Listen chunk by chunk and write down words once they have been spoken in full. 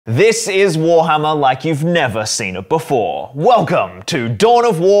This is Warhammer like you've never seen it before. Welcome to Dawn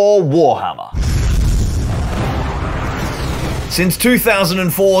of War Warhammer. Since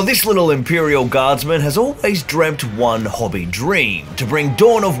 2004, this little Imperial Guardsman has always dreamt one hobby dream: to bring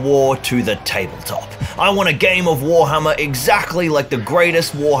Dawn of War to the tabletop. I want a game of Warhammer exactly like the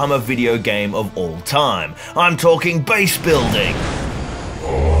greatest Warhammer video game of all time. I'm talking base building,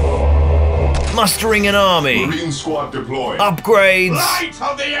 mustering an army, Marine squad deployed, upgrades, Light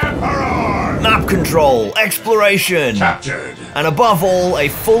of the Emperor, map control, exploration, captured, and above all, a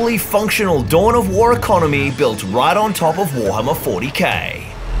fully functional Dawn of War economy built right on top of Warhammer 40k.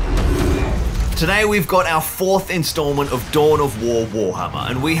 Today we've got our fourth installment of Dawn of War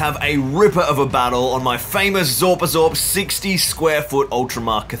Warhammer, and we have a ripper of a battle on my famous ZorpHammer 60 square foot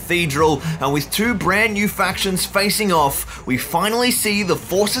Ultramar Cathedral, and with two brand new factions facing off, we finally see the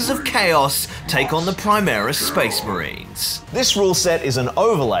forces of chaos take on the Primaris Space Marines. This rule set is an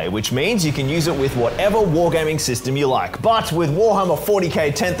overlay, which means you can use it with whatever wargaming system you like, but with Warhammer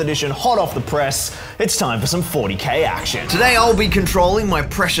 40k 10th edition hot off the press, it's time for some 40k action. Today I'll be controlling my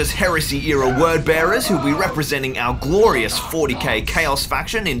precious Heresy era word bearers, who'll be representing our glorious 40k Chaos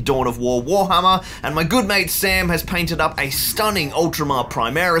faction in Dawn of War Warhammer, and my good mate Sam has painted up a stunning Ultramar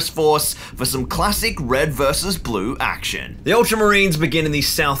Primaris force for some classic red versus blue action. The Ultramarines begin in the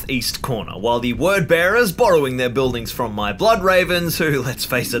southeast corner, while the word bearers, borrowing their buildings from my Blood Ravens, who, let's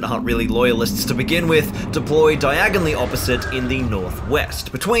face it, aren't really loyalists to begin with, deploy diagonally opposite in the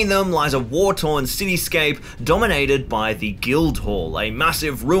northwest. Between them lies a war-torn cityscape dominated by the Guild Hall, a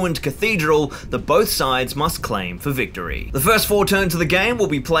massive ruined cathedral that both sides must claim for victory. The first 4 turns of the game will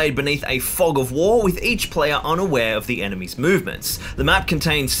be played beneath a fog of war, with each player unaware of the enemy's movements. The map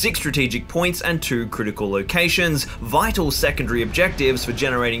contains 6 strategic points and 2 critical locations, vital secondary objectives for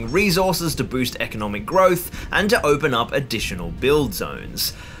generating resources to boost economic growth and to open up additional build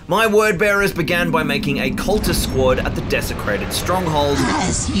zones. My word bearers began by making a cultist squad at the desecrated Stronghold,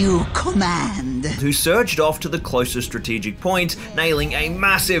 as you command, who surged off to the closest strategic point, nailing a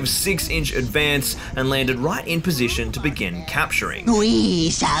massive 6-inch advance and landed right in position to begin capturing.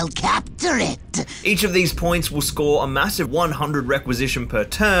 We shall capture it. Each of these points will score a massive 100 requisition per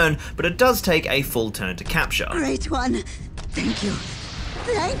turn, but it does take a full turn to capture. Great one. Thank you.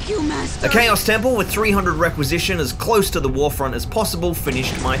 Thank you, Master. A Chaos Temple with 300 requisition as close to the warfront as possible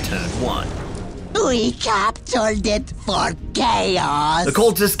finished my turn 1. We captured it for chaos. The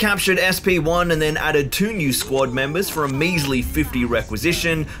cultists captured SP1 and then added 2 new squad members for a measly 50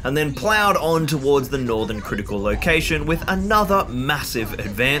 requisition, and then ploughed on towards the northern critical location with another massive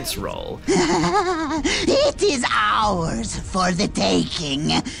advance roll. It is ours for the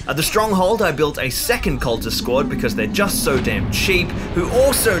taking. At the Stronghold, I built a second cultist squad because they're just so damn cheap, who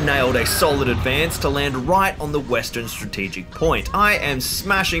also nailed a solid advance to land right on the western strategic point. I am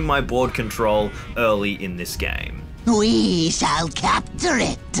smashing my board control early in this game. We shall capture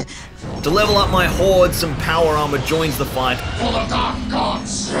it. To level up my horde, some power armor joins the fight. for the dark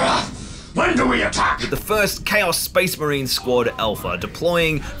gods. When do we attack? With the first Chaos Space Marine Squad Alpha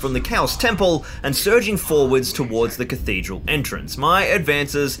deploying from the Chaos Temple and surging forwards towards the cathedral entrance. My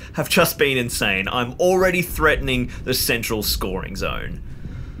advances have just been insane. I'm already threatening the central scoring zone.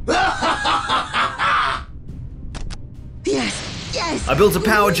 Yes. Yes. I built a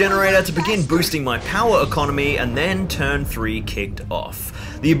power generator to begin boosting my power economy, and then turn 3 kicked off.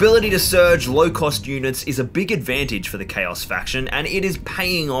 The ability to surge low-cost units is a big advantage for the Chaos faction, and it is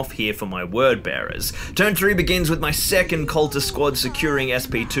paying off here for my word bearers. Turn 3 begins with my second cultist squad securing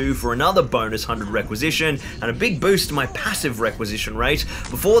SP2 for another bonus 100 requisition, and a big boost to my passive requisition rate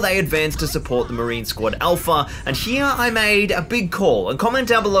before they advance to support the Marine Squad Alpha, and here I made a big call, and comment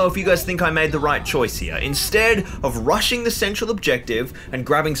down below if you guys think I made the right choice here. Instead of rushing the central objective and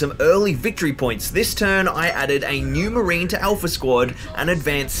grabbing some early victory points this turn, I added a new Marine to Alpha Squad and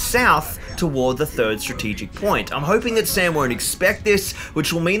advanced south toward the 3rd strategic point. I'm hoping that Sam won't expect this,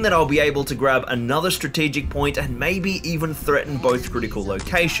 which will mean that I'll be able to grab another strategic point and maybe even threaten both critical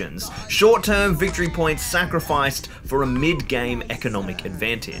locations. Short-term victory points sacrificed for a mid-game economic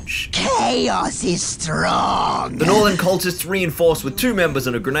advantage. Chaos is strong. The northern cultists reinforced with 2 members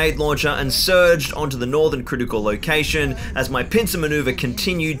and a grenade launcher and surged onto the northern critical location as my pincer maneuver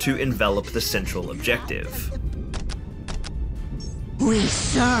continued to envelop the central objective. We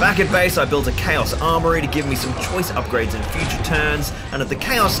serve. Back at base, I built a Chaos Armoury to give me some choice upgrades in future turns, and at the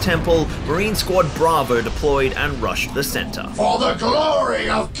Chaos Temple, Marine Squad Bravo deployed and rushed the center. For the glory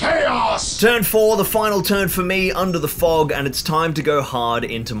of chaos! Turn 4, the final turn for me under the fog, and it's time to go hard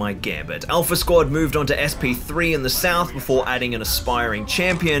into my gambit. Alpha Squad moved on to SP3 in the south before adding an aspiring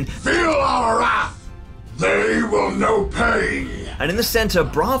champion. Feel our wrath! They will know pain. and in the center,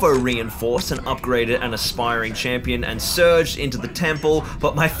 Bravo reinforced and upgraded an aspiring champion and surged into the temple,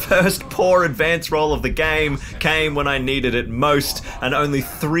 but my first poor advance roll of the game came when I needed it most, and only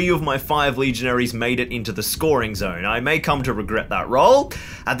 3 of my 5 legionaries made it into the scoring zone. I may come to regret that roll.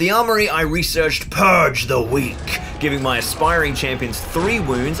 At the armory, I researched Purge the Weak, giving my aspiring champions 3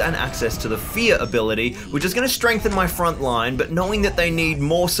 wounds and access to the Fear ability, which is going to strengthen my front line, but knowing that they need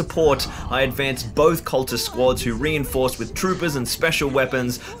more support, I advanced both cultist squads who reinforced with troopers and special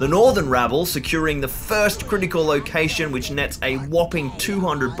weapons, the Northern Rabble securing the first critical location, which nets a whopping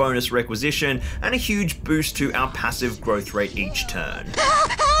 200 bonus requisition and a huge boost to our passive growth rate each turn.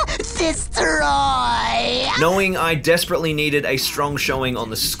 Destroy! Knowing I desperately needed a strong showing on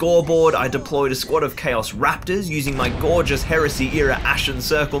the scoreboard, I deployed a squad of Chaos Raptors using my gorgeous Heresy-era Ashen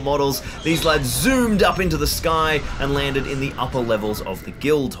Circle models. These lads zoomed up into the sky and landed in the upper levels of the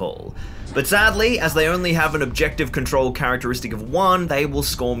guild hall. But sadly, as they only have an objective control characteristic of 1, they will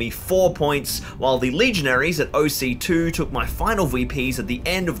score me 4 points, while the Legionaries at OC2 took my final VPs at the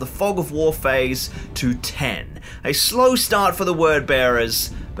end of the Fog of War phase to 10. A slow start for the Word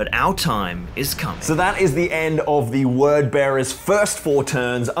Bearers, but our time is coming. So that is the end of the Word Bearers' first 4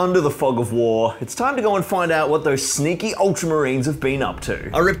 turns under the Fog of War. It's time to go and find out what those sneaky Ultramarines have been up to.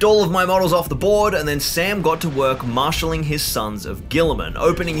 I ripped all of my models off the board, and then Sam got to work marshalling his sons of Guilliman,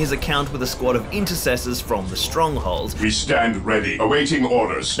 opening his account with a squad of intercessors from the Stronghold. We stand ready, awaiting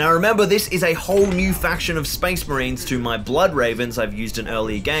orders. Now remember, this is a whole new faction of Space Marines to my Blood Ravens I've used in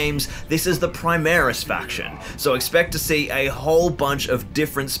earlier games. This is the Primaris faction, so expect to see a whole bunch of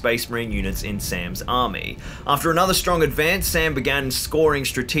different Space Marine units in Sam's army. After another strong advance, Sam began scoring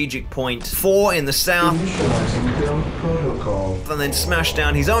strategic point 4 in the south, and then smashed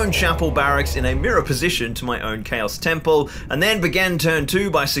down his own chapel barracks in a mirror position to my own Chaos Temple, and then began turn 2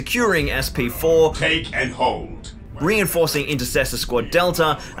 by securing SP4, Take and hold. reinforcing Intercessor Squad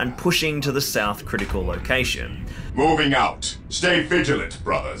Delta, and pushing to the south critical location. Moving out. Stay vigilant,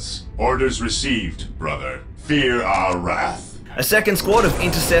 brothers. Orders received, brother. Fear our wrath. A second squad of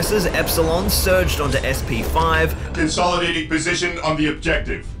Intercessors, Epsilon, surged onto SP5, Consolidating position on the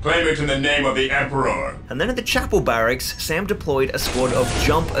objective. Claim it in the name of the Emperor. and then at the Chapel Barracks, Sam deployed a squad of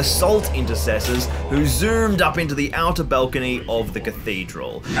Jump Assault Intercessors who zoomed up into the outer balcony of the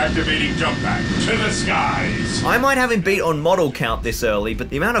Cathedral. Activating jump pack to the skies. I might have him beat on model count this early, but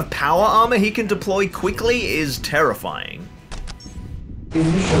the amount of power armor he can deploy quickly is terrifying.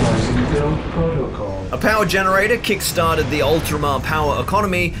 Initializing build protocol. A power generator kickstarted the Ultramar power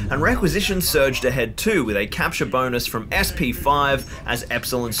economy, and requisition surged ahead too, with a capture bonus from SP5 as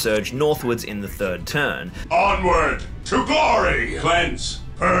Epsilon surged northwards in the 3rd turn. Onward to glory. Cleanse,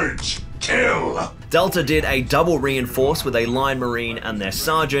 purge, kill. Delta did a double reinforce with a Line Marine and their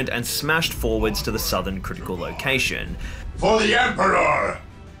sergeant and smashed forwards to the southern critical location. For the Emperor.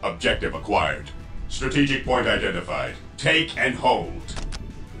 Objective acquired. Strategic point identified. Take and hold.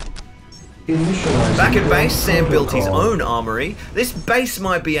 Back at base, Sam built his own armory. This base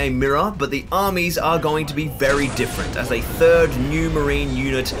might be a mirror, but the armies are going to be very different, as a 3rd new Marine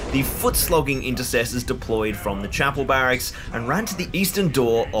unit, the foot-slogging Intercessors, deployed from the Chapel Barracks and ran to the eastern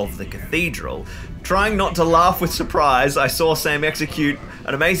door of the Cathedral. Trying not to laugh with surprise, I saw Sam execute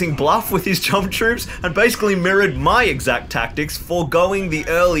an amazing bluff with his jump troops and basically mirrored my exact tactics, foregoing the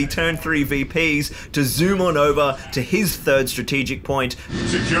early turn 3 VPs to zoom on over to his 3rd strategic point,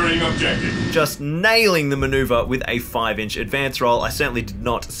 Securing objective. just nailing the maneuver with a 5-inch advance roll. I certainly did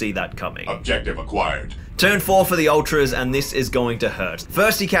not see that coming. Objective acquired. Turn 4 for the Ultras, and this is going to hurt.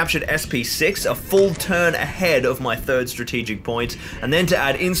 First he captured SP6, a full turn ahead of my 3rd strategic point, and then to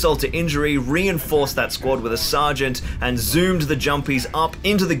add insult to injury, reinforced that squad with a sergeant and zoomed the jumpies up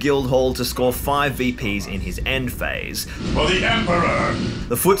into the guild hall to score 5 VPs in his end phase. For the Emperor.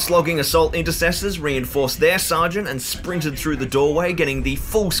 The foot-slogging assault intercessors reinforced their sergeant and sprinted through the doorway, getting the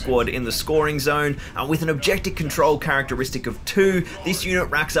full squad in the scoring zone, and with an objective control characteristic of 2, this unit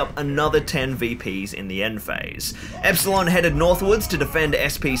racks up another 10 VPs in the end phase. Epsilon headed northwards to defend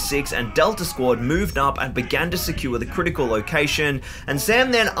SP6, and Delta Squad moved up and began to secure the critical location, and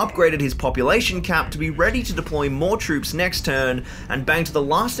Sam then upgraded his population cap to be ready to deploy more troops next turn and banked the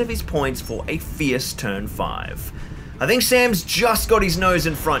last of his points for a fierce turn 5. I think Sam's just got his nose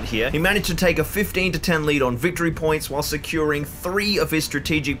in front here. He managed to take a 15-10 lead on victory points while securing 3 of his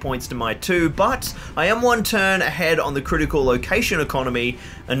strategic points to my 2, but I am 1 turn ahead on the critical location economy,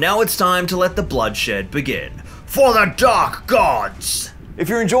 and now it's time to let the bloodshed begin. For the Dark Gods! If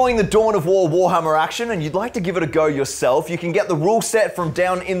you're enjoying the Dawn of War Warhammer action and you'd like to give it a go yourself, you can get the rule set from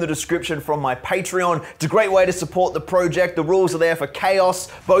down in the description from my Patreon. It's a great way to support the project. The rules are there for Chaos,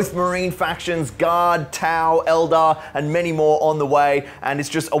 both Marine factions, Guard, Tau, Eldar, and many more on the way. And it's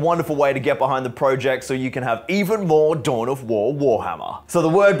just a wonderful way to get behind the project so you can have even more Dawn of War Warhammer. So the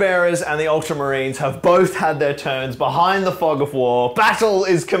Word Bearers and the Ultramarines have both had their turns behind the fog of war. Battle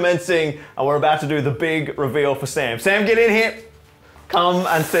is commencing and we're about to do the big reveal for Sam. Sam, get in here. Come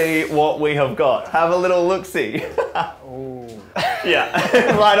and see what we have got. Have a little look-see.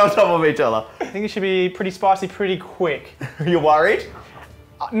 Yeah, right on top of each other. I think it should be pretty spicy pretty quick. You're worried?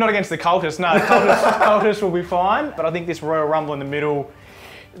 Not against the cultists, no. Cultists will be fine, but I think this Royal Rumble in the middle,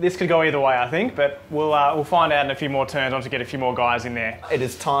 this could go either way, I think, but we'll find out in a few more turns once we get a few more guys in there. It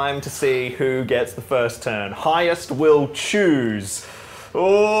is time to see who gets the first turn. Highest will choose.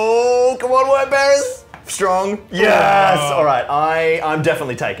 Oh, come on, Word Bearers. Strong. Yes! All right, I'm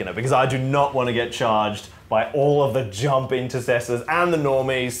definitely taking it because I do not want to get charged by all of the jump intercessors and the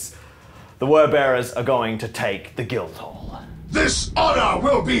normies. The Word Bearers are going to take the Guildhall. This honor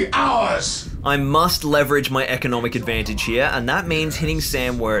will be ours! I must leverage my economic advantage here, and that means hitting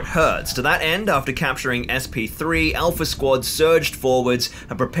Sam where it hurts. To that end, after capturing SP3, Alpha Squad surged forwards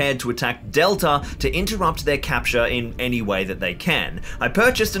and prepared to attack Delta to interrupt their capture in any way that they can. I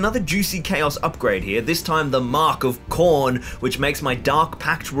purchased another juicy Chaos upgrade here, this time the Mark of Khorne, which makes my Dark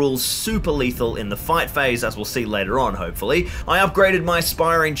Pact rules super lethal in the fight phase, as we'll see later on, hopefully. I upgraded my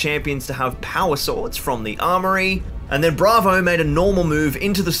Aspiring Champions to have Power Swords from the Armory. And then Bravo made a normal move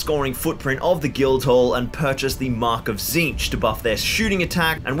into the scoring footprint of the Guildhall and purchased the Mark of Tzeentch to buff their shooting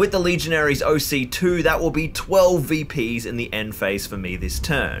attack, and with the Legionaries OC2, that will be 12 VPs in the end phase for me this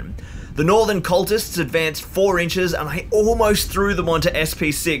turn. The Northern Cultists advanced 4 inches and I almost threw them onto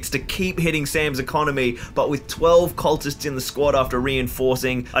SP6 to keep hitting Sam's economy, but with 12 Cultists in the squad after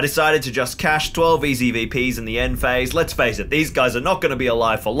reinforcing, I decided to just cash 12 easy VPs in the end phase. Let's face it, these guys are not going to be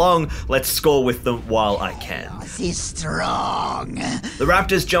alive for long. Let's score with them while I can. He's strong. The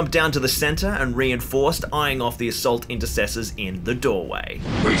Raptors jumped down to the center and reinforced, eyeing off the assault intercessors in the doorway.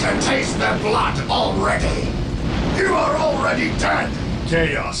 We can taste their blood already! You are already dead!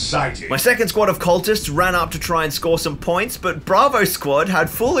 Chaos sighted. My second squad of cultists ran up to try and score some points, but Bravo squad had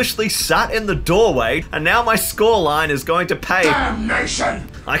foolishly sat in the doorway, and now my scoreline is going to pay. Damnation!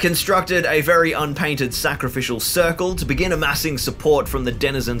 I constructed a very unpainted sacrificial circle to begin amassing support from the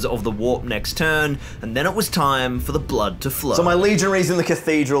denizens of the warp next turn, and then it was time for the blood to flow. So my legionaries in the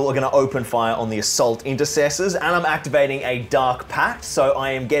cathedral are going to open fire on the assault intercessors, and I'm activating a Dark Pact, so I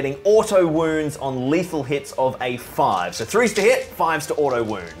am getting auto wounds on lethal hits of a 5. So 3s to hit, 5s to auto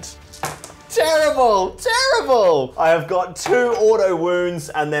wound. Terrible, terrible! I have got 2 auto wounds,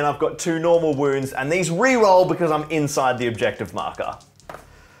 and then I've got 2 normal wounds, and these re-roll because I'm inside the objective marker.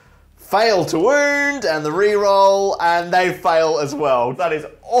 Fail to wound, and the re-roll, and they fail as well. That is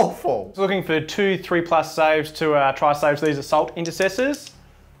awful. So looking for 2 3+ saves to try saves these assault intercessors.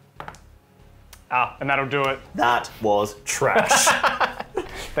 And that'll do it. That was trash.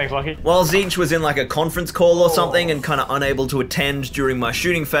 Thanks, Lucky. While Tzeentch was in like a conference call or something and kind of unable to attend during my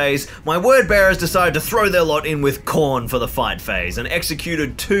shooting phase, my Word Bearers decided to throw their lot in with Khorne for the fight phase and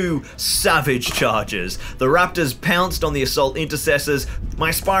executed 2 savage charges. The Raptors pounced on the assault intercessors, my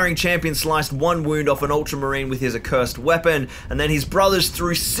Aspiring Champion sliced 1 wound off an Ultramarine with his accursed weapon, and then his brothers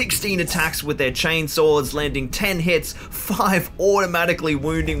threw 16 attacks with their chainswords, landing 10 hits, 5 automatically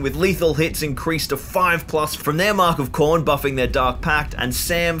wounding with lethal hits increased to 5+ from their Mark of Khorne buffing their Dark Pact, and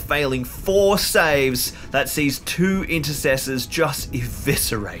Sam failing 4 saves that sees 2 intercessors just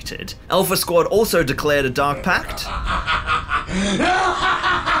eviscerated. Alpha Squad also declared a Dark Pact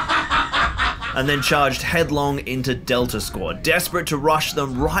and then charged headlong into Delta Squad, desperate to rush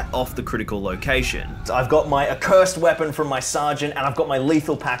them right off the critical location. I've got my accursed weapon from my sergeant, and I've got my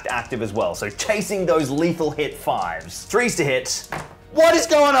lethal pact active as well, so chasing those lethal hit 5s. 3s to hit. What is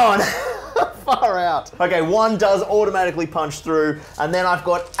going on? Far out. Okay, 1 does automatically punch through, and then I've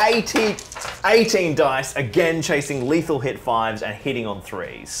got 18 dice, again chasing lethal hit 5s and hitting on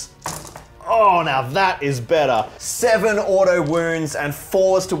 3s. Oh, now that is better. 7 auto wounds and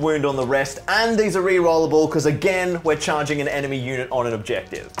 4s to wound on the rest, and these are re-rollable because again, we're charging an enemy unit on an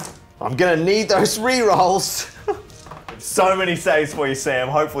objective. I'm gonna need those re-rolls. So many saves for you, Sam.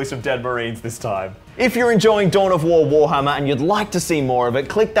 Hopefully some dead Marines this time. If you're enjoying Dawn of War Warhammer and you'd like to see more of it,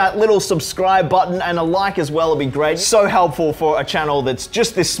 click that little subscribe button, and a like as well would be great. So helpful for a channel that's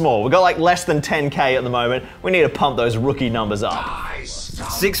just this small. We've got like less than 10K at the moment. We need to pump those rookie numbers up. Nice.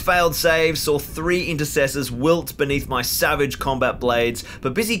 6 failed saves saw 3 intercessors wilt beneath my savage combat blades,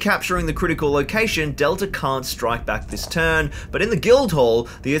 but busy capturing the critical location, Delta can't strike back this turn. But in the guild hall,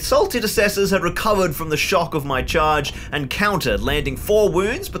 the assault intercessors had recovered from the shock of my charge and countered, landing 4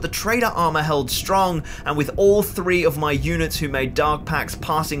 wounds, but the traitor armor held strong, and with all 3 of my units who made dark pacts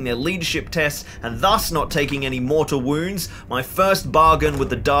passing their leadership tests and thus not taking any mortal wounds, my first bargain with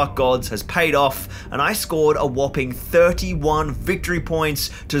the dark gods has paid off, and I scored a whopping 31 victory points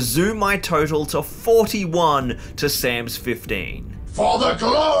to zoom my total to 41 to Sam's 15. For the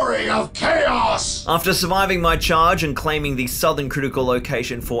glory of chaos! After surviving my charge and claiming the southern critical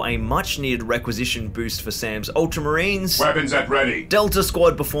location for a much needed requisition boost for Sam's Ultramarines, Weapons at ready. Delta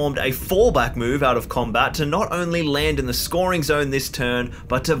Squad performed a fallback move out of combat to not only land in the scoring zone this turn,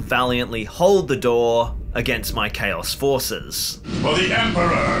 but to valiantly hold the door against my Chaos forces. For the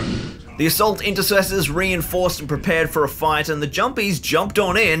Emperor! The assault intercessors reinforced and prepared for a fight, and the jumpies jumped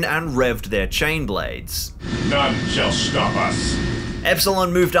on in and revved their chain blades. None shall stop us.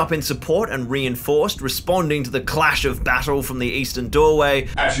 Epsilon moved up in support and reinforced, responding to the clash of battle from the eastern doorway.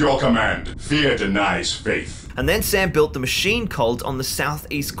 At your command, fear denies faith. And then Sam built the machine cult on the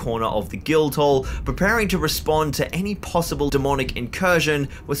southeast corner of the guild hall, preparing to respond to any possible demonic incursion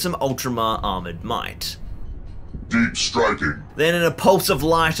with some Ultramar armored might. Deep striking. Then in a pulse of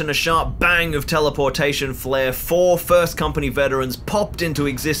light and a sharp bang of teleportation flare, 4 First Company veterans popped into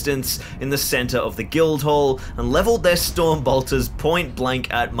existence in the center of the guild hall and leveled their storm bolters point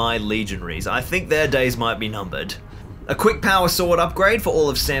blank at my legionaries. I think their days might be numbered. A quick power sword upgrade for all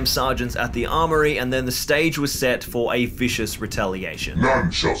of Sam's sergeants at the armory, and then the stage was set for a vicious retaliation.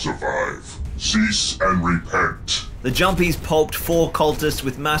 None shall survive. Cease and repent. The jumpies pulped 4 cultists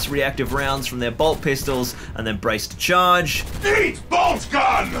with mass reactive rounds from their bolt pistols and then braced to charge. Eat bolt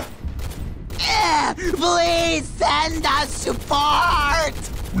gun! Please send us support!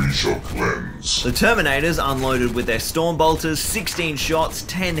 We shall cleanse. The Terminators unloaded with their storm bolters, 16 shots,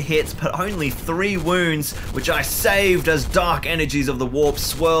 10 hits, but only 3 wounds, which I saved as dark energies of the warp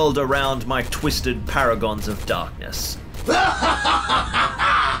swirled around my twisted paragons of darkness.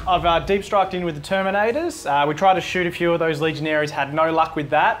 I've deep striked in with the Terminators. We tried to shoot a few of those Legionaries, had no luck with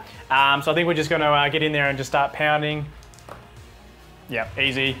that. So I think we're just going to get in there and just start pounding. Yeah,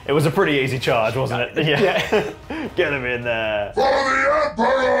 easy. It was a pretty easy charge, wasn't it? Yeah. Get him in there. For the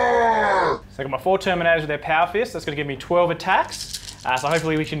Emperor! So I got my 4 Terminators with their Power Fist. That's going to give me 12 attacks. So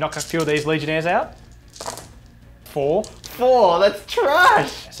hopefully we can knock a few of these Legionnaires out. 4. 4, that's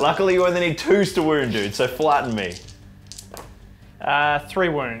trash! Luckily you only need 2s to wound, dude, so flatten me. 3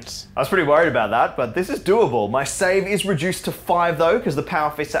 wounds. I was pretty worried about that, but this is doable. My save is reduced to 5 though, because the Power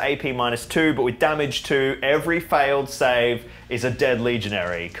Fists are AP -2, but with damage 2, every failed save is a dead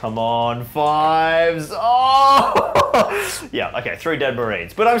legionary. Come on, 5s. Oh! Yeah, okay, 3 dead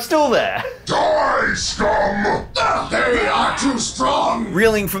Marines, but I'm still there. Die, scum! They are too strong!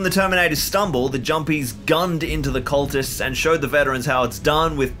 Reeling from the Terminator's stumble, the jumpies gunned into the cultists and showed the veterans how it's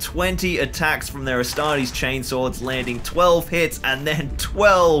done with 20 attacks from their Astartes chainswords, landing 12 hits and then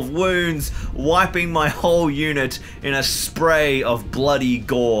 12 wounds, wiping my whole unit in a spray of bloody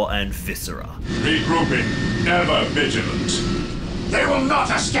gore and viscera. Regrouping, ever vigilant. They will not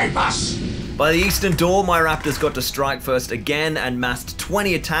escape us! By the eastern door, my Raptors got to strike first again and massed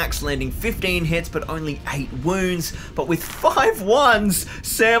 20 attacks, landing 15 hits but only 8 wounds. But with 5 1s,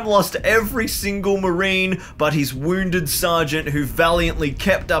 Sam lost every single Marine but his wounded sergeant, who valiantly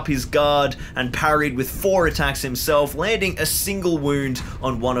kept up his guard and parried with 4 attacks himself, landing a single wound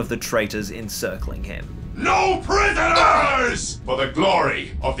on one of the traitors encircling him. No prisoners! For the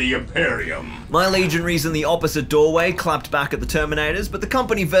glory of the Imperium. My legionaries in the opposite doorway clapped back at the Terminators, but the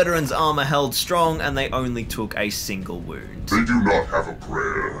company veterans' armor held strong and they only took a single wound. They do not have a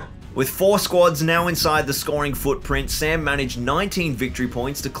prayer. With 4 squads now inside the scoring footprint, Sam managed 19 victory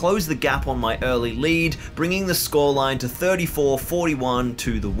points to close the gap on my early lead, bringing the scoreline to 34-41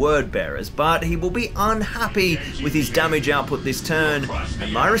 to the word bearers. But he will be unhappy with his damage output this turn,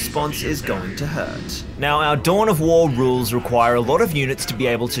 and my response is going to hurt. Now, our Dawn of War rules require a lot of units to be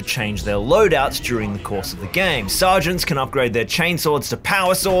able to change their loadouts during the course of the game. Sergeants can upgrade their chainswords to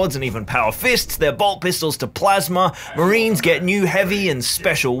power swords and even power fists, their bolt pistols to plasma, Marines get new heavy and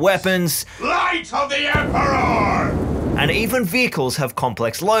special weapons, Light of the Emperor! And even vehicles have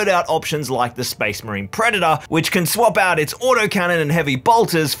complex loadout options like the Space Marine Predator, which can swap out its autocannon and heavy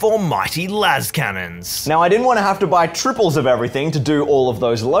bolters for mighty las cannons. Now, I didn't want to have to buy triples of everything to do all of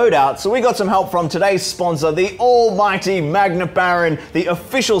those loadouts, so we got some help from today's sponsor, the almighty Magnet Baron, the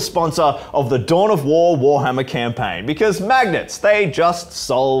official sponsor of the Dawn of War Warhammer campaign, because magnets, they just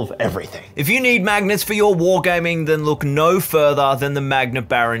solve everything. If you need magnets for your wargaming, then look no further than the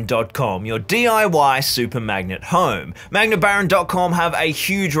magnetbaron.com, your DIY super magnet home. Magnetbaron.com have a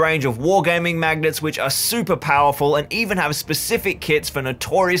huge range of wargaming magnets which are super powerful and even have specific kits for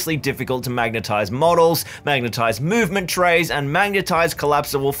notoriously difficult to magnetize models, magnetized movement trays, and magnetized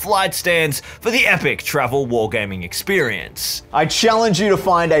collapsible flight stands for the epic travel wargaming experience. I challenge you to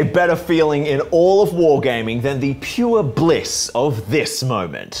find a better feeling in all of wargaming than the pure bliss of this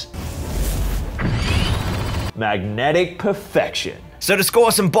moment. Magnetic perfection. So to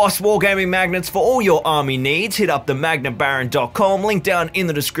score some boss wargaming magnets for all your army needs, hit up the magnetbaron.com, link down in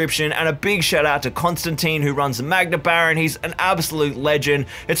the description, and a big shout out to Constantine who runs the Magnet Baron. He's an absolute legend.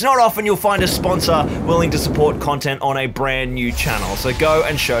 It's not often you'll find a sponsor willing to support content on a brand new channel, so go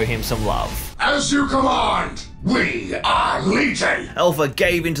and show him some love. As you command, we are Legion! Alpha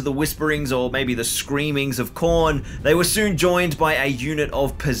gave into the whisperings or maybe the screamings of Khorne. They were soon joined by a unit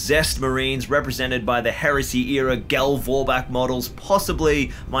of possessed Marines represented by the Heresy era Gel Vorbak models,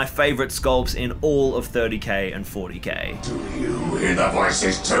 possibly my favorite sculpts in all of 30k and 40k. Do you hear the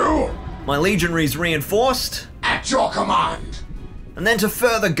voices too? My legionaries reinforced. At your command! And then to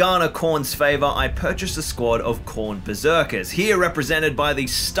further garner Khorne's favor, I purchased a squad of Khorne Berserkers, here represented by the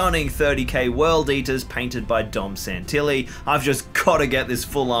stunning 30k World Eaters painted by Dom Santilli. I've just gotta get this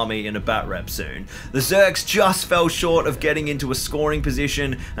full army in a bat rep soon. The Zerks just fell short of getting into a scoring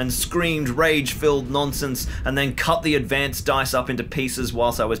position and screamed rage-filled nonsense and then cut the advanced dice up into pieces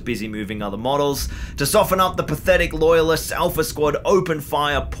whilst I was busy moving other models. To soften up the pathetic loyalists, Alpha Squad opened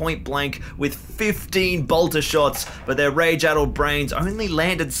fire point blank with 15 bolter shots, but their rage-addled brains only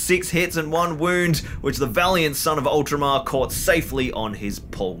landed 6 hits and 1 wound, which the valiant son of Ultramar caught safely on his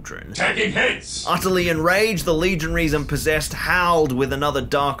pauldron. Taking hits! Utterly enraged, the legionaries and possessed howled with another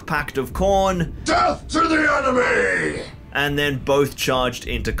dark pact of Khorne. Death to the enemy! And then both charged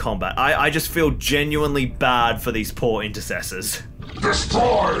into combat. I just feel genuinely bad for these poor intercessors.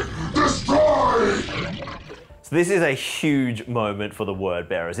 Destroy! Destroy! This is a huge moment for the Word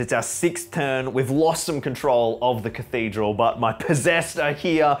Bearers. It's our 6th turn. We've lost some control of the cathedral, but my possessed are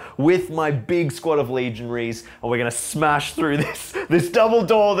here with my big squad of legionaries, and we're gonna smash through this double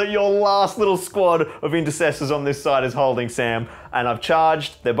door that your last little squad of intercessors on this side is holding, Sam. And I've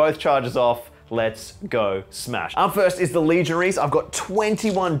charged. They're both charges off. Let's go smash. Up first is the legionaries. I've got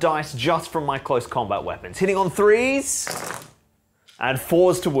 21 dice just from my close combat weapons, hitting on 3s and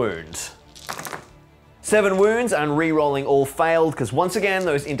 4s to wound. 7 wounds and re-rolling all failed because once again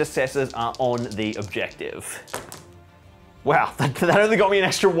those intercessors are on the objective. Wow, that only got me an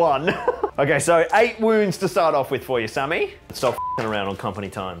extra 1. Okay, so 8 wounds to start off with for you, Sammy. Stop f***ing around on company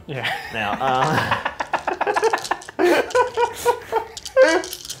time. Yeah. Now,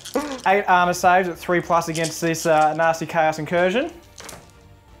 8 armor saves at 3+ against this nasty Chaos Incursion.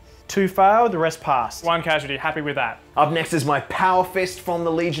 2 failed, the rest passed. 1 casualty, happy with that. Up next is my Power Fist from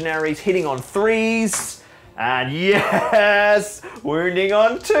the Legionaries, hitting on 3s. And yes, wounding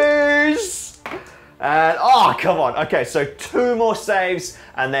on 2s. And oh, come on. Okay, so 2 more saves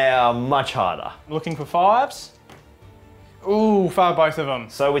and they are much harder. Looking for 5s. Ooh, failed both of them.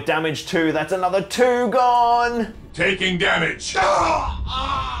 So with damage 2, that's another 2 gone. Taking damage. Fall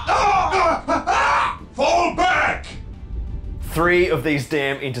back! 3 of these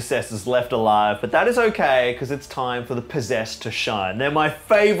damn intercessors left alive, but that is okay because it's time for the possessed to shine. They're my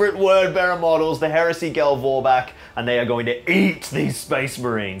favorite word bearer models, the Heresy Gel Vorbak, and they are going to eat these Space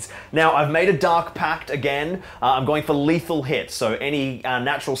Marines. Now, I've made a Dark Pact again. I'm going for lethal hits, so any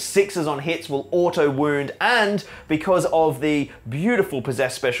natural 6s on hits will auto wound, and because of the beautiful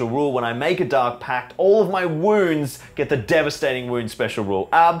possessed special rule, when I make a Dark Pact, all of my wounds get the devastating wound special rule.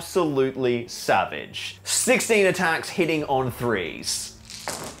 Absolutely savage. 16 attacks hitting on 3s.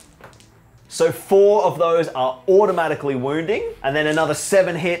 So 4 of those are automatically wounding, and then another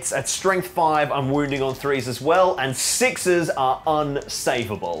 7 hits at strength 5, I'm wounding on 3s as well, and 6s are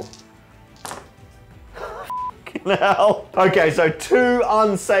unsavable. Hell. Okay, so 2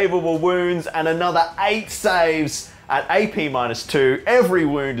 unsavable wounds and another 8 saves at AP -2. Every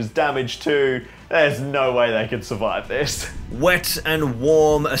wound is damage 2. There's no way they could survive this. Wet and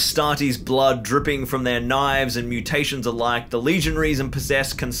warm, Astartes' blood dripping from their knives and mutations alike, the legionaries and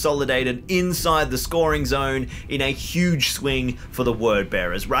possessed consolidated inside the scoring zone in a huge swing for the word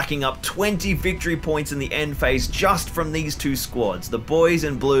bearers, racking up 20 victory points in the end phase just from these two squads. The boys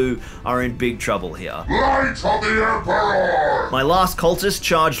in blue are in big trouble here. Light of the Emperor! My last cultist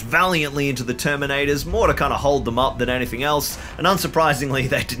charged valiantly into the Terminators, more to kind of hold them up than anything else, and unsurprisingly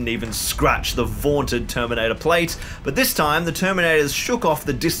they didn't even scratch the vaunted Terminator plate, but this time the Terminators shook off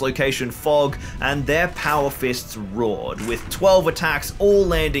the dislocation fog and their power fists roared, with 12 attacks all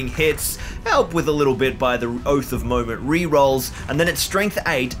landing hits, helped with a little bit by the Oath of Moment rerolls, and then at strength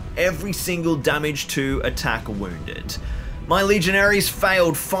 8, every single damage to attack wounded. My legionaries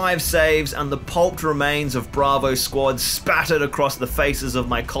failed 5 saves, and the pulped remains of Bravo squad spattered across the faces of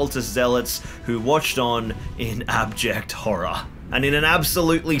my cultist zealots who watched on in abject horror. And in an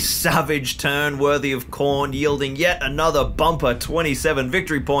absolutely savage turn worthy of Khorne, yielding yet another bumper 27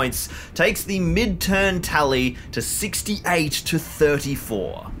 victory points, takes the mid-turn tally to 68 to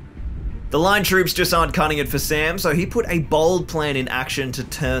 34. The line troops just aren't cutting it for Sam, so he put a bold plan in action to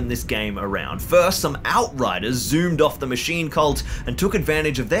turn this game around. First, some Outriders zoomed off the machine cult and took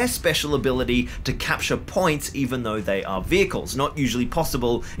advantage of their special ability to capture points even though they are vehicles, not usually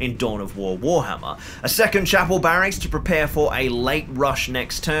possible in Dawn of War Warhammer. A second Chapel Barracks to prepare for a late rush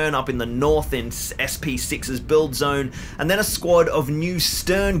next turn up in the north in SP6's build zone, and then a squad of new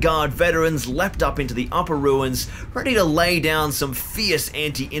Stern Guard veterans leapt up into the upper ruins, ready to lay down some fierce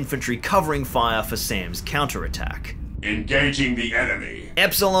anti-infantry covering fire for Sam's counterattack. Engaging the enemy.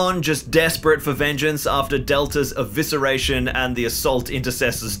 Epsilon, just desperate for vengeance after Delta's evisceration and the Assault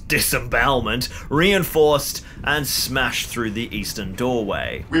Intercessor's disembowelment, reinforced and smashed through the eastern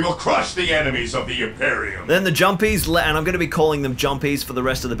doorway. We will crush the enemies of the Imperium. Then the Jumpies, and I'm going to be calling them Jumpies for the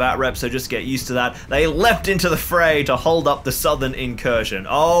rest of the bat rep, so just get used to that. They leapt into the fray to hold up the southern incursion.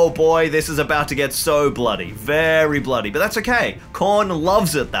 Oh boy, this is about to get so bloody. Very bloody, but that's okay. Khorne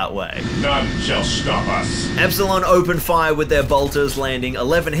loves it that way. None shall stop us. Epsilon opened fire with their bolters, landing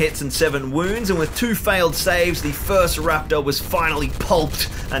 11 hits and 7 wounds, and with 2 failed saves, the first Raptor was finally pulped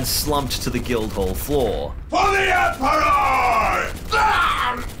and slumped to the Guildhall floor. For the Emperor!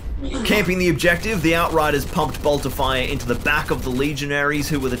 Camping the objective, the Outriders pumped bolter fire into the back of the Legionaries,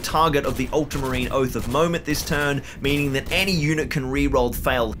 who were the target of the Ultramarine Oath of Moment this turn, meaning that any unit can reroll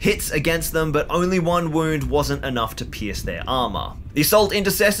failed hits against them, but only 1 wound wasn't enough to pierce their armor. The Assault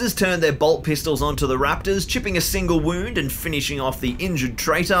Intercessors turned their bolt pistols onto the Raptors, chipping a single wound and finishing off the injured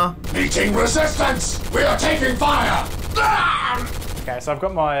traitor. Meeting resistance! We are taking fire! Okay, so I've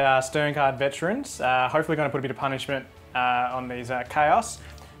got my Stern Guard veterans, hopefully going to put a bit of punishment on these Chaos.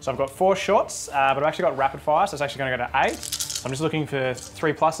 So I've got 4 shots, but I've actually got rapid fire, so it's actually going to go to 8. So I'm just looking for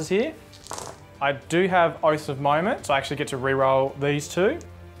 3 pluses here. I do have Oath of Moment, so I actually get to reroll these 2.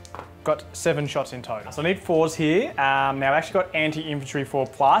 Got 7 shots in total. So I need 4s here. Now I've actually got anti-infantry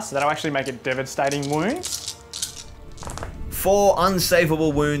 4+, so that'll actually make it devastating wounds. 4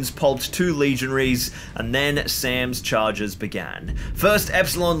 unsavable wounds pulped 2 legionaries, and then Sam's charges began. First,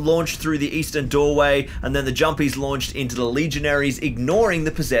 Epsilon launched through the eastern doorway, and then the Jumpies launched into the legionaries, ignoring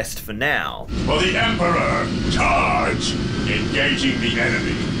the possessed for now. For the Emperor, charge! Engaging the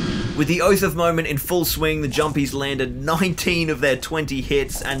enemy. With the Oath of Moment in full swing, the Jumpies landed 19 of their 20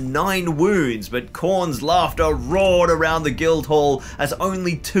 hits and 9 wounds, but Khorne's laughter roared around the Guildhall as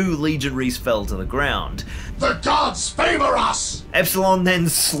only 2 legionaries fell to the ground. The gods favor us! Epsilon then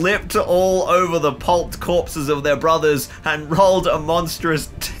slipped all over the pulped corpses of their brothers and rolled a monstrous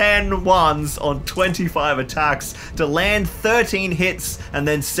 10 ones on 25 attacks to land 13 hits and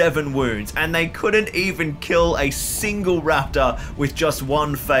then 7 wounds, and they couldn't even kill a single Raptor with just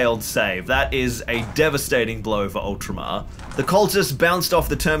 1 failed save. That is a devastating blow for Ultramar. The cultists bounced off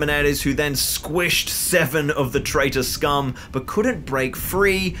the Terminators, who then squished 7 of the traitor scum, but couldn't break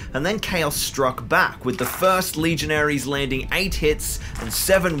free, and then Chaos struck back, with the first Legionaries landing 8 hits and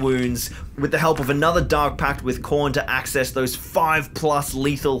 7 wounds, with the help of another Dark Pact with Khorne to access those 5+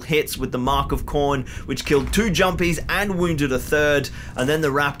 lethal hits with the Mark of Khorne, which killed 2 Jumpies and wounded a 3rd, and then the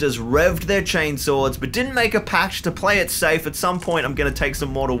Raptors revved their chainswords, but didn't make a pact to play it safe. At some point I'm going to take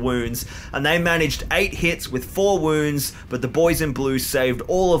some mortal wounds, and they managed 8 hits with 4 wounds, but the boys in blue saved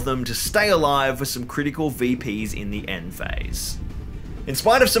all of them to stay alive for some critical VPs in the end phase. In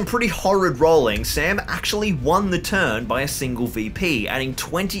spite of some pretty horrid rolling, Sam actually won the turn by a single VP, adding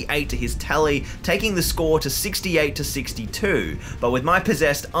 28 to his tally, taking the score to 68 to 62. But with my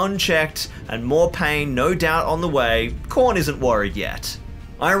possessed unchecked and more pain no doubt on the way, Khorne isn't worried yet.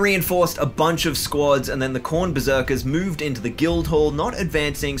 I reinforced a bunch of squads, and then the Khorne Berserkers moved into the guild hall, not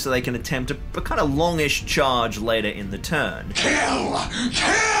advancing so they can attempt a kind of longish charge later in the turn. Kill!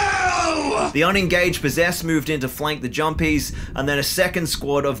 Kill! The unengaged Possessed moved in to flank the Jumpies, and then a second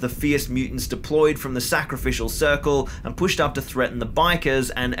squad of the Fierce Mutants deployed from the Sacrificial Circle and pushed up to threaten the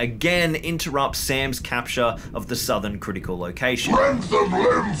Bikers and again interrupt Sam's capture of the southern critical location. Rend them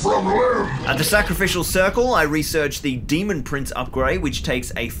limb from limb! At the Sacrificial Circle, I researched the Demon Prince upgrade, which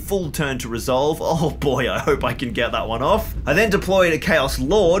takes a full turn to resolve. Oh boy, I hope I can get that one off. I then deployed a Chaos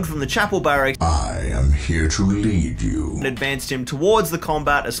Lord from the Chapel Barracks. I am here to lead you. And advanced him towards the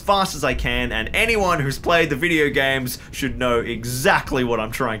combat as fast as I can, and anyone who's played the video games should know exactly what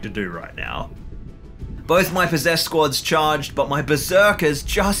I'm trying to do right now. Both my Possessed squads charged, but my Berserkers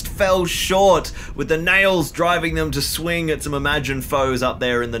just fell short, with the nails driving them to swing at some imagined foes up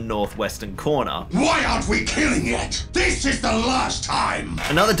there in the northwestern corner. Why aren't we killing yet? This is the last time!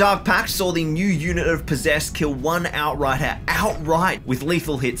 Another Dark Pact saw the new unit of Possessed kill one Outrider outright with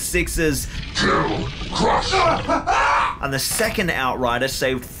lethal hit 6s. Kill! Crush! And the second Outrider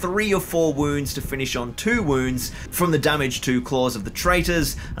saved 3 or 4 wounds to finish on 2 wounds from the damage 2 claws of the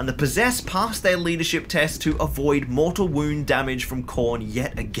traitors, and the Possessed passed their leadership test to avoid mortal wound damage from Khorne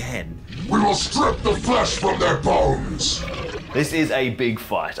yet again. We will strip the flesh from their bones! This is a big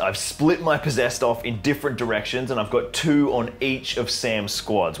fight. I've split my Possessed off in different directions and I've got 2 on each of Sam's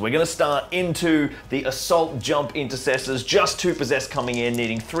squads. We're gonna start into the Assault Jump Intercessors, just 2 Possessed coming in,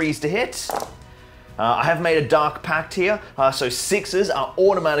 needing 3s to hit. I have made a Dark Pact here, so 6s are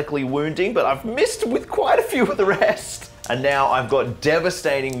automatically wounding, but I've missed with quite a few of the rest. And now I've got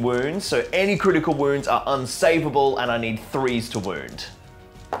devastating wounds, so any critical wounds are unsavable and I need 3s to wound.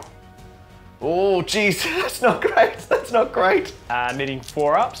 Oh, jeez, that's not great, that's not great. Needing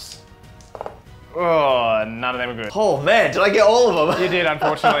 4-ups. Oh, none of them are good. Oh man, did I get all of them? You did,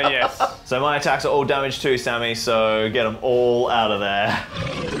 unfortunately, yes. So my attacks are all damage too, Sammy, so get them all out of there.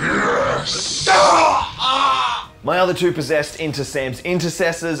 Yes! My other 2 Possessed into Sam's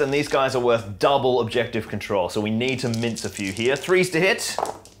Intercessors, and these guys are worth double objective control, so we need to mince a few here. 3s to hit.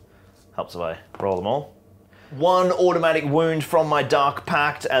 Helps if I roll them all. 1 automatic wound from my Dark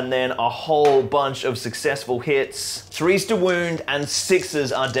Pact, and then a whole bunch of successful hits. 3s to wound, and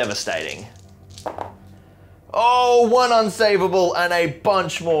 6s are devastating. Oh, 1 unsavable, and a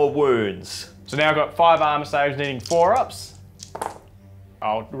bunch more wounds. So now I've got 5 armor saves needing 4-ups.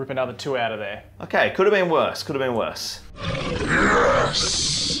 I'll rip another 2 out of there. Okay, could have been worse, could have been worse.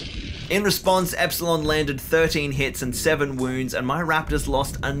 Yes! In response, Epsilon landed 13 hits and 7 wounds, and my Raptors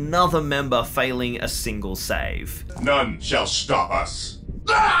lost another member, failing a single save. None shall stop us.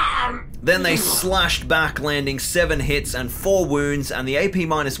 Then they slashed back, landing 7 hits and 4 wounds, and the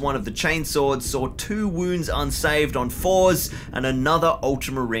AP-1 of the Chainsword saw 2 wounds unsaved on 4s and another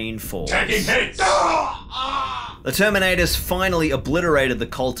Ultramarine 4s. Taking hits! The Terminators finally obliterated the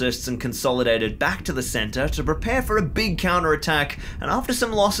cultists and consolidated back to the center to prepare for a big counterattack, and after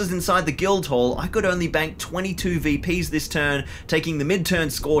some losses inside the guild hall, I could only bank 22 VPs this turn, taking the mid-turn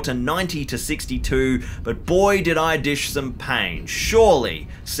score to 90 to 62, but boy did I dish some pain. Surely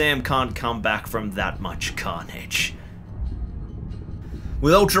Sam can't come back from that much carnage.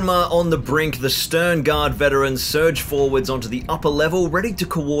 With Ultramar on the brink, the Stern Guard veterans surge forwards onto the upper level, ready to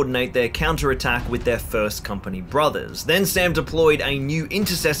coordinate their counterattack with their first company brothers. Then Sam deployed a new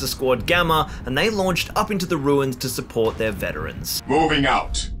Intercessor squad, Gamma, and they launched up into the ruins to support their veterans. Moving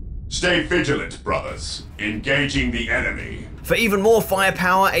out. Stay vigilant, brothers. Engaging the enemy. For even more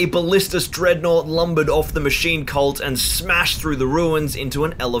firepower, a Ballistus Dreadnought lumbered off the machine cult and smashed through the ruins into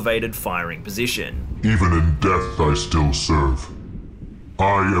an elevated firing position. Even in death I still serve.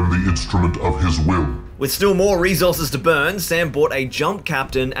 I am the instrument of his will. With still more resources to burn, Sam bought a jump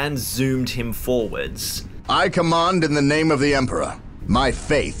captain and zoomed him forwards. I command in the name of the Emperor. My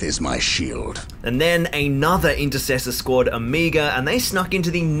faith is my shield. And then another Intercessor squad, Amiga, and they snuck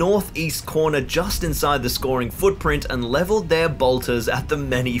into the northeast corner just inside the scoring footprint and leveled their bolters at the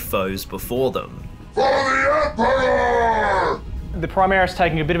many foes before them. For the Emperor! The Primaris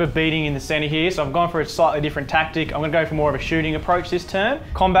taking a bit of a beating in the center here, so I've gone for a slightly different tactic. I'm going to go for more of a shooting approach this turn.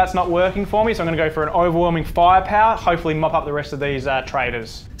 Combat's not working for me, so I'm going to go for an overwhelming firepower, hopefully mop up the rest of these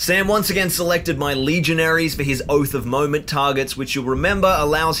traitors. Sam once again selected my Legionaries for his Oath of Moment targets, which you'll remember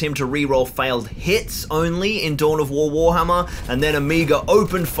allows him to reroll failed hits only in Dawn of War Warhammer, and then Amiga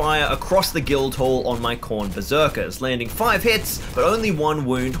opened fire across the guild hall on my Khorne Berserkers, landing 5 hits, but only 1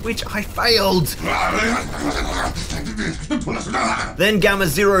 wound, which I failed. Then Gamma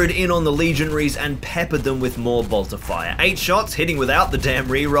zeroed in on the Legionaries and peppered them with more bolter fire. 8 shots, hitting without the damn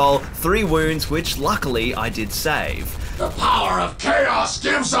reroll, 3 wounds, which luckily I did save. The power of chaos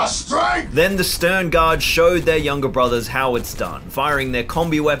gives us strength! Then the Stern Guard showed their younger brothers how it's done, firing their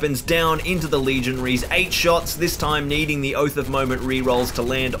combi weapons down into the legionaries 8 shots, this time needing the Oath of Moment rerolls to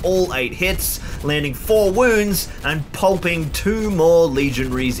land all 8 hits, landing 4 wounds and pulping 2 more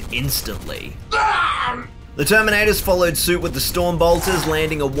legionaries instantly. The Terminators followed suit with the Storm Bolters,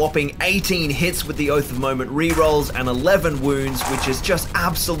 landing a whopping 18 hits with the Oath of Moment rerolls and 11 wounds, which is just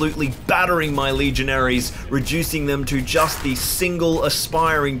absolutely battering my legionaries, reducing them to just the single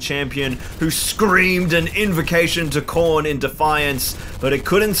aspiring champion who screamed an invocation to Khorne in defiance, but it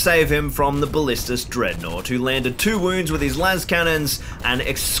couldn't save him from the Ballistus Dreadnought, who landed 2 wounds with his las cannons and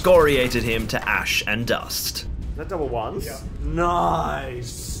excoriated him to ash and dust. Is that double ones? Yeah.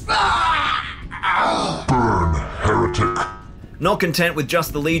 Nice. Burn, heretic. Not content with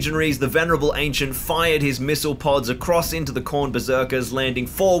just the legionaries, the Venerable Ancient fired his missile pods across into the Khorne Berserkers, landing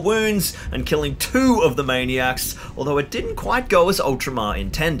 4 wounds and killing 2 of the maniacs, although it didn't quite go as Ultramar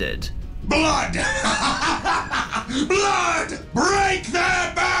intended. Blood! Blood! Break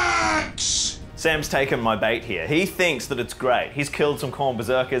their backs! Sam's taken my bait here. He thinks that it's great. He's killed some Khorne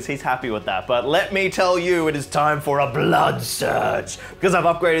Berserkers, he's happy with that. But let me tell you, it is time for a blood surge. Because I've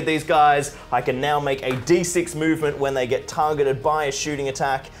upgraded these guys, I can now make a D6 movement when they get targeted by a shooting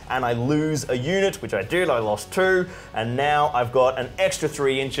attack, and I lose a unit, which I did, I lost 2, and now I've got an extra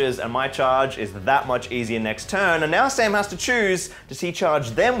 3 inches, and my charge is that much easier next turn. And now Sam has to choose, does he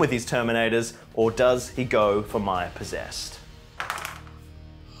charge them with his Terminators, or does he go for my Possessed?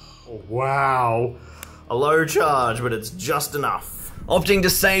 Wow. A low charge, but it's just enough. Opting to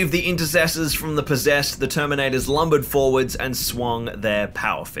save the intercessors from the Possessed, the Terminators lumbered forwards and swung their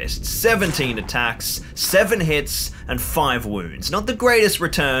power fists. 17 attacks, 7 hits, and 5 wounds. Not the greatest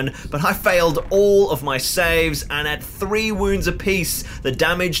return, but I failed all of my saves, and at 3 wounds apiece, the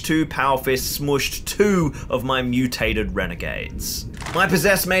damage to power fists smushed 2 of my mutated renegades. My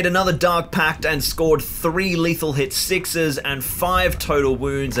Possessed made another Dark Pact and scored 3 lethal hit 6s and 5 total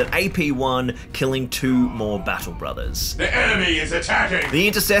wounds at AP 1, killing 2 more Battle Brothers. The enemy is attacking! The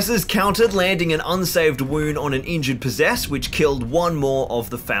Intercessors countered, landing an unsaved wound on an injured Possessed, which killed 1 more of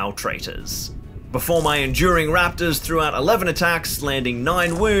the foul traitors. Before my Enduring Raptors threw out 11 attacks, landing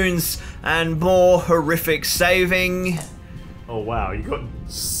 9 wounds, and more horrific saving. Oh wow, you got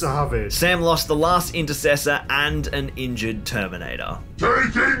savage. Sam lost the last Intercessor and an injured Terminator.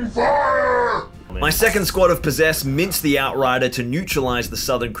 Taking fire! My second squad of Possessed minced the Outrider to neutralize the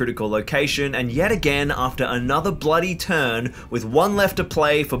southern critical location, and yet again, after another bloody turn, with 1 left to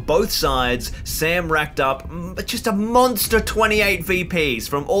play for both sides, Sam racked up just a monster 28 VPs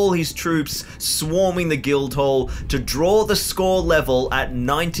from all his troops swarming the Guildhall to draw the score level at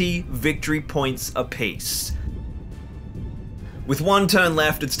 90 victory points apiece. With 1 turn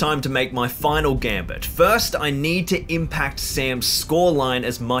left, it's time to make my final gambit. First, I need to impact Sam's scoreline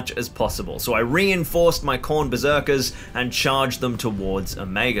as much as possible, so I reinforced my Khorne Berserkers and charged them towards a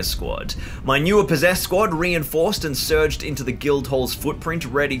Mega Squad. My newer Possessed squad reinforced and surged into the Guildhall's footprint,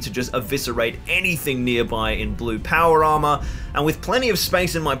 ready to just eviscerate anything nearby in blue power armor, and with plenty of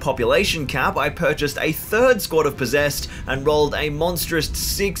space in my population cap, I purchased a 3rd squad of Possessed and rolled a monstrous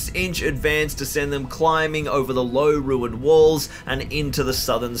 6-inch advance to send them climbing over the low ruined walls and into the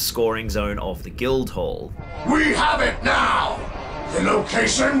southern scoring zone of the Guildhall. We have it now! The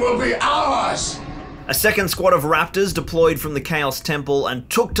location will be ours! A 2nd squad of Raptors deployed from the Chaos Temple and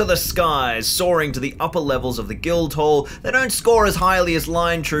took to the skies, soaring to the upper levels of the Guildhall. They don't score as highly as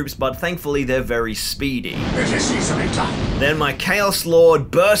line troops, but thankfully they're very speedy. It is easily done. Then my Chaos Lord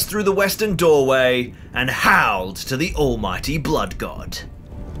burst through the western doorway and howled to the almighty Blood God.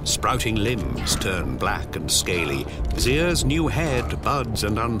 Sprouting limbs turn black and scaly. His ears' new head buds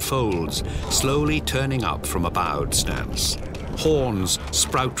and unfolds, slowly turning up from a bowed stance. Horns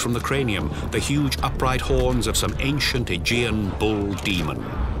sprout from the cranium, the huge upright horns of some ancient Aegean bull demon.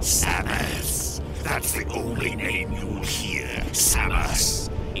 Samus. That's the only name you'll hear. Samus.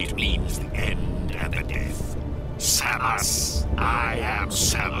 It means the end and the death. Samus. I am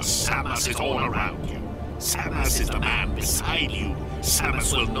Samus. Samus is all around you. Samus is the man beside you.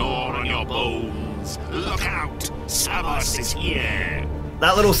 Samus will gnaw on your bones. Look out! Samus is here!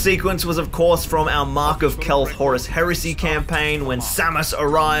 That little sequence was of course from our Mark of Kelth Horus Heresy campaign when Samus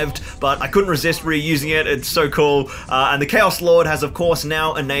arrived, but I couldn't resist reusing it, it's so cool. And the Chaos Lord has of course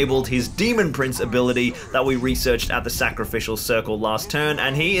now enabled his Demon Prince ability that we researched at the Sacrificial Circle last turn,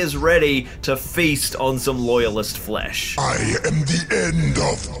 and he is ready to feast on some loyalist flesh. I am the end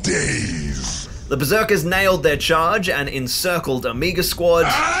of days. The Berserkers nailed their charge and encircled a Mega Squad.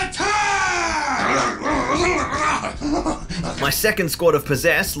 Attack! My second squad of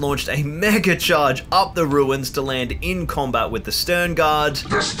Possessed launched a mega charge up the ruins to land in combat with the Stern Guard.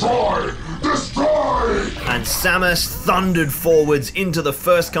 Destroy! Destroy! And Samus thundered forwards into the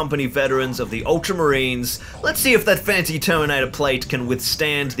First Company veterans of the Ultramarines. Let's see if that fancy Terminator plate can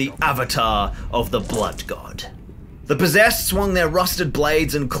withstand the avatar of the Blood God. The Possessed swung their rusted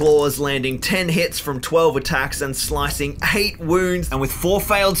blades and claws, landing 10 hits from 12 attacks and slicing 8 wounds. And with 4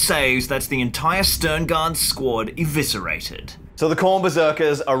 failed saves, that's the entire Stern Guard squad eviscerated. So the Khorne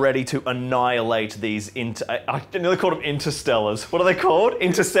Berserkers are ready to annihilate these I nearly called them interstellars. What are they called?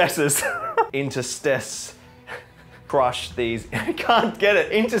 Intercessors. Crush these, I can't get it,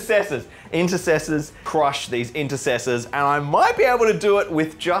 intercessors. Intercessors, crush these intercessors, and I might be able to do it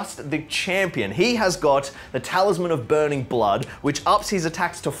with just the champion. He has got the Talisman of Burning Blood, which ups his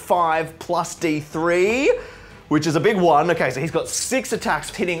attacks to 5 plus D3, which is a big one. Okay, so he's got 6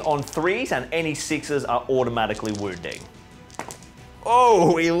 attacks hitting on 3s, and any 6s are automatically wounding.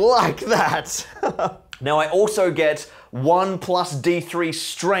 Oh, we like that. Now I also get 1 plus D3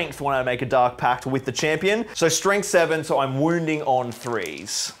 strength when I make a Dark Pact with the champion. So strength 7, so I'm wounding on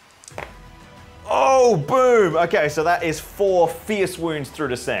 3s. Oh, boom! Okay, so that is 4 fierce wounds through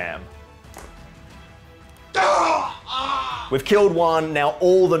to Sam. We've killed 1, now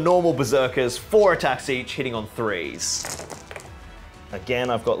all the normal Berserkers, 4 attacks each, hitting on 3s. Again,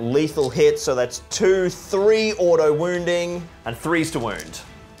 I've got lethal hits, so that's 2, 3 auto wounding, and 3s to wound.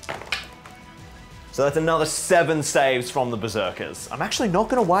 So that's another 7 saves from the Berserkers. I'm actually not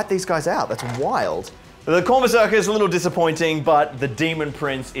going to wipe these guys out. That's wild. The Khorne Berserker is a little disappointing, but the Demon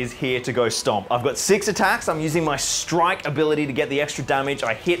Prince is here to go stomp. I've got 6 attacks. I'm using my strike ability to get the extra damage.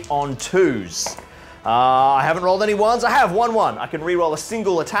 I hit on 2s. I haven't rolled any 1s. I have 1-1. I can reroll a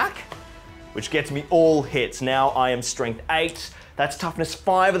single attack, which gets me all hits. Now I am strength 8. That's toughness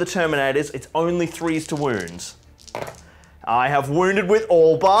 5 of the Terminators. It's only 3s to wound. I have wounded with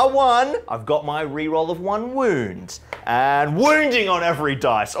all bar 1. I've got my reroll of 1 wound. And wounding on every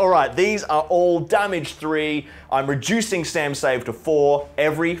dice. All right, these are all damage 3. I'm reducing Sam's save to 4.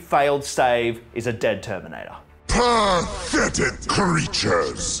 Every failed save is a dead Terminator. Pathetic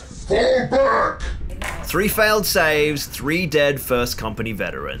creatures! Fall back! 3 failed saves, 3 dead First Company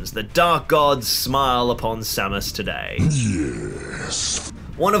veterans. The Dark Gods smile upon Samus today. Yes.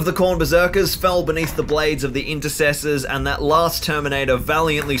 One of the Khorne Berserkers fell beneath the blades of the Intercessors, and that last Terminator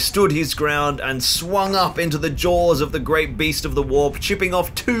valiantly stood his ground and swung up into the jaws of the great beast of the warp, chipping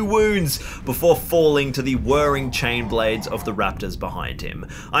off 2 wounds before falling to the whirring chain blades of the Raptors behind him.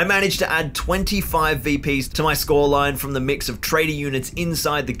 I managed to add 25 VPs to my scoreline from the mix of trader units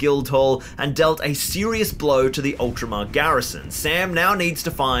inside the guild hall and dealt a serious blow to the Ultramar garrison. Sam now needs to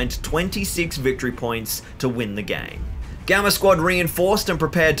find 26 victory points to win the game. Gamma Squad reinforced and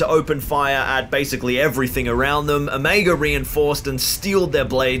prepared to open fire at basically everything around them. Omega reinforced and steeled their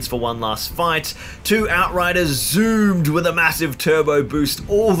blades for one last fight. 2 Outriders zoomed with a massive turbo boost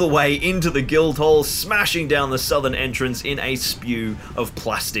all the way into the guild hall, smashing down the southern entrance in a spew of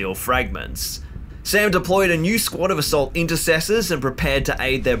plasteel fragments. Sam deployed a new squad of assault intercessors and prepared to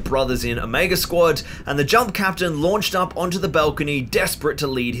aid their brothers in Omega Squad, and the jump captain launched up onto the balcony, desperate to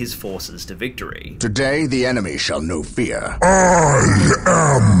lead his forces to victory. Today the enemy shall know fear. I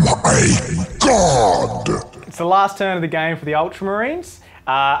am a god! It's the last turn of the game for the Ultramarines.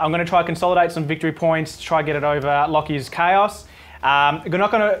 I'm going to try to consolidate some victory points to try to get it over Lockie's Chaos. We're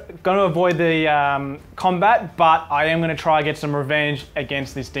not going to avoid the combat, but I am going to try to get some revenge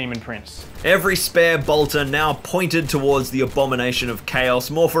against this Demon Prince. Every spare bolter now pointed towards the abomination of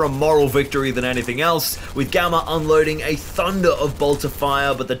chaos, more for a moral victory than anything else, with Gamma unloading a thunder of bolter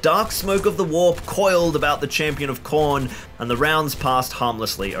fire, but the dark smoke of the warp coiled about the champion of Khorne, and the rounds passed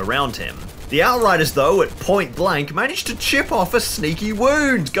harmlessly around him. The Outriders, though, at point blank, managed to chip off a sneaky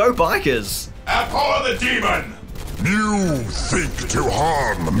wound. Go Bikers! Abhor the demon! You think to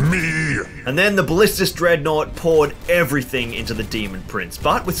harm me? And then the Ballistus Dreadnought poured everything into the Demon Prince,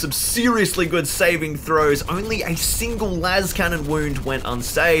 but with some seriously good saving throws, only a single las cannon wound went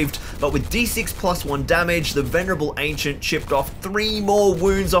unsaved, but with D6 plus 1 damage, the Venerable Ancient chipped off 3 more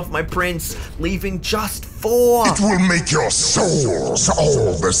wounds off my Prince, leaving just 4. It will make your souls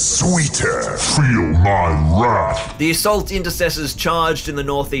all the sweeter. Feel my wrath. The Assault Intercessors charged in the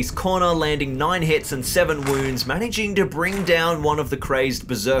northeast corner, landing 9 hits and 7 wounds, managing to bring down one of the crazed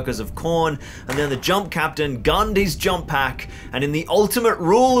Berserkers of Khorne, and then the Jump Captain gunned his jump pack, and in the ultimate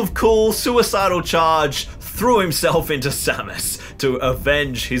rule of cool suicidal charge, threw himself into Samus to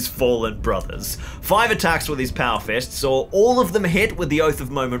avenge his fallen brothers. 5 attacks with his Power Fist saw all of them hit with the Oath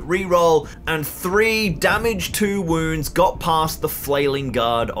of Moment reroll, and 3 damage 2 wounds got past the flailing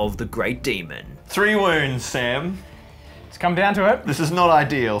guard of the Great Demon. 3 wounds, Sam. It's come down to it. This is not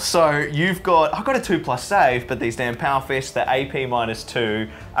ideal. So you've got, I've got a 2+ save, but these damn power fists, they're AP -2,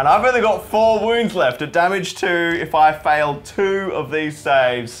 and I've only got 4 wounds left. At damage 2, if I fail 2 of these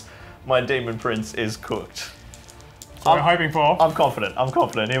saves, my Demon Prince is cooked. What we're hoping for. I'm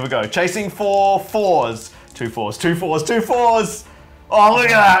confident, Here we go. Chasing 4 4s. 2 4s, 2 4s, 2 4s. Oh, look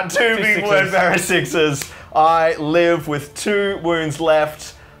at that, 2 big Wordbearer 6s. I live with 2 wounds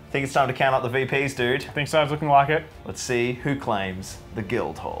left. I think it's time to count up the VPs, dude. I think so, it's looking like it. Let's see who claims the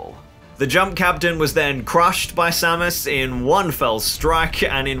guild hall. The jump captain was then crushed by Samus in one fell strike,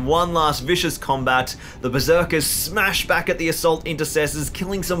 and in one last vicious combat, the berserkers smashed back at the assault intercessors,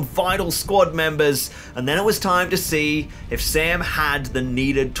 killing some vital squad members, and then it was time to see if Sam had the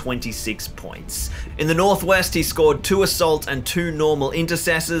needed 26 points. In the northwest, he scored 2 assault and 2 normal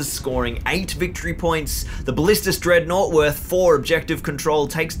intercessors, scoring 8 victory points. The ballistas dreadnought, worth 4 objective control,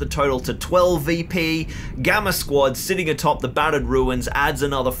 takes the total to 12 VP. Gamma squad, sitting atop the battered ruins, adds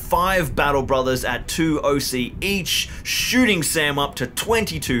another 5 battle brothers at 2 OC each, shooting Sam up to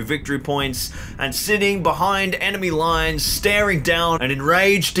 22 victory points. And sitting behind enemy lines, staring down an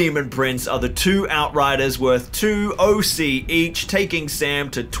enraged Demon Prince, are the 2 outriders worth 2 OC each, taking Sam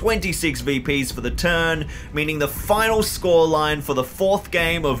to 26 VPs for the turn, meaning the final scoreline for the 4th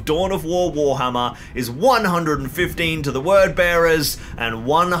game of Dawn of War Warhammer is 115 to the Wordbearers and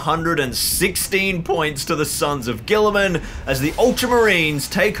 116 points to the Sons of Guilliman, as the Ultramarines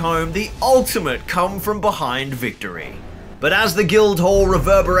take home the ultimate come-from-behind victory. But as the guild hall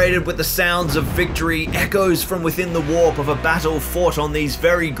reverberated with the sounds of victory, echoes from within the warp of a battle fought on these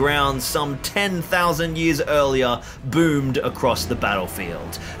very grounds some 10,000 years earlier boomed across the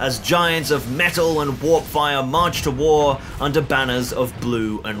battlefield, as giants of metal and warp fire marched to war under banners of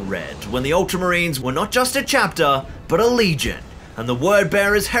blue and red, when the Ultramarines were not just a chapter, but a legion, and the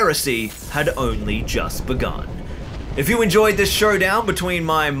Wordbearers' heresy had only just begun. If you enjoyed this showdown between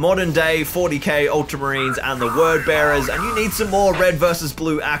my modern-day 40k Ultramarines and the Wordbearers, and you need some more red versus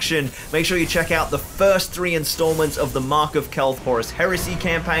blue action, make sure you check out the first 3 installments of the Mark of Kelth Horus Heresy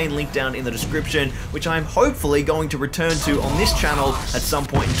campaign, linked down in the description, which I'm hopefully going to return to on this channel at some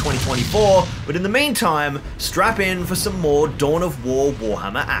point in 2024. But in the meantime, strap in for some more Dawn of War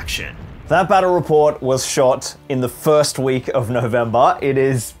Warhammer action. That battle report was shot in the first week of November. It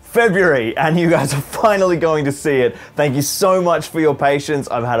is February, and you guys are finally going to see it. Thank you so much for your patience.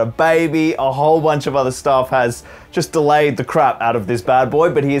 I've had a baby, a whole bunch of other stuff has just delayed the crap out of this bad boy,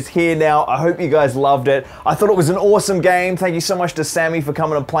 but he is here now. I hope you guys loved it. I thought it was an awesome game. Thank you so much to Sammy for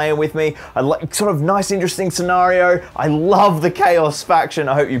coming and playing with me. I like sort of nice, interesting scenario. I love the Chaos faction.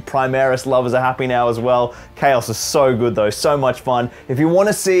 I hope you Primaris lovers are happy now as well. Chaos is so good though, so much fun. If you want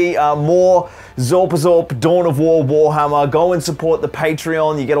to see more Zorp Dawn of War Warhammer, go and support the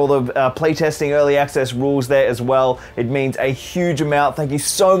Patreon. You get all the playtesting early access rules there as well. It means a huge amount. Thank you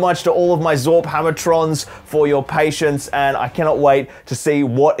so much to all of my ZorpHammertrons for your patience, and I cannot wait to see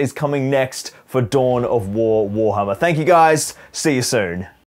what is coming next for Dawn of War Warhammer. Thank you guys. See you soon.